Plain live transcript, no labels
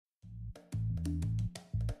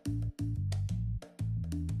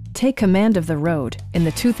Take command of the road in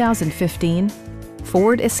the 2015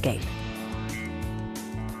 Ford Escape.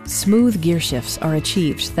 Smooth gear shifts are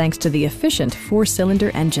achieved thanks to the efficient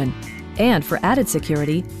 4-cylinder engine. And for added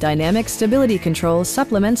security, dynamic stability control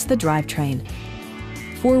supplements the drivetrain.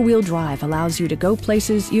 4-wheel drive allows you to go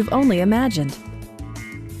places you've only imagined.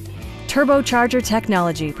 Turbocharger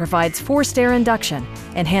technology provides forced air induction,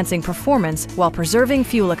 enhancing performance while preserving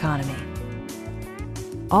fuel economy.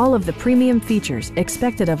 All of the premium features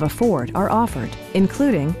expected of a Ford are offered,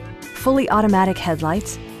 including fully automatic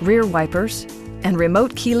headlights, rear wipers, and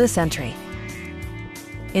remote keyless entry.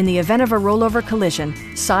 In the event of a rollover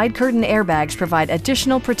collision, side curtain airbags provide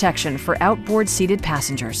additional protection for outboard seated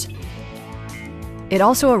passengers. It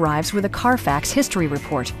also arrives with a Carfax history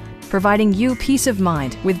report, providing you peace of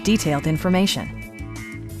mind with detailed information.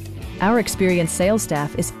 Our experienced sales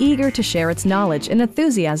staff is eager to share its knowledge and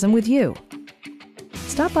enthusiasm with you.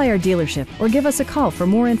 Stop by our dealership or give us a call for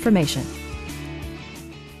more information.